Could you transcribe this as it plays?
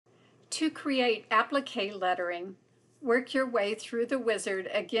To create applique lettering, work your way through the wizard,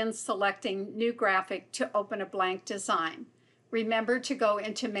 again selecting New Graphic to open a blank design. Remember to go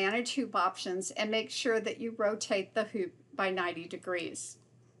into Manage Hoop Options and make sure that you rotate the hoop by 90 degrees.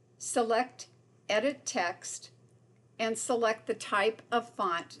 Select Edit Text and select the type of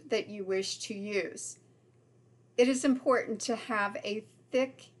font that you wish to use. It is important to have a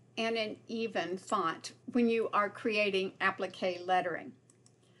thick and an even font when you are creating applique lettering.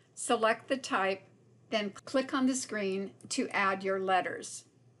 Select the type, then click on the screen to add your letters.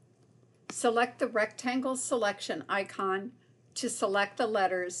 Select the rectangle selection icon to select the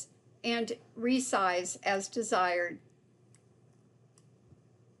letters and resize as desired.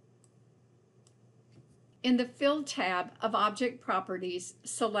 In the Fill tab of Object Properties,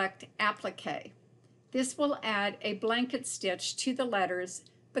 select Applique. This will add a blanket stitch to the letters,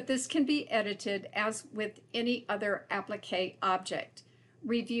 but this can be edited as with any other applique object.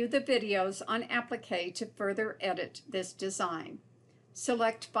 Review the videos on applique to further edit this design.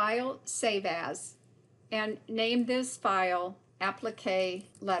 Select File, Save As, and name this file Applique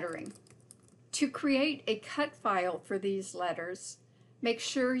Lettering. To create a cut file for these letters, make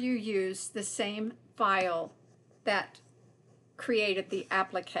sure you use the same file that created the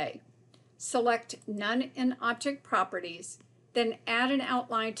applique. Select None in Object Properties, then add an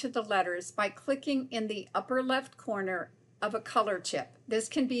outline to the letters by clicking in the upper left corner of a color chip. This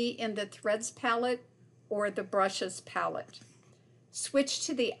can be in the Threads palette or the Brushes palette. Switch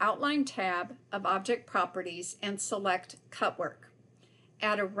to the Outline tab of Object Properties and select CutWork.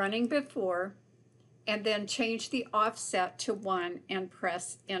 Add a running before and then change the offset to 1 and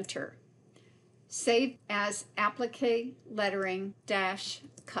press Enter. Save as Applique Lettering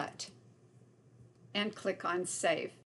 -Cut and click on Save.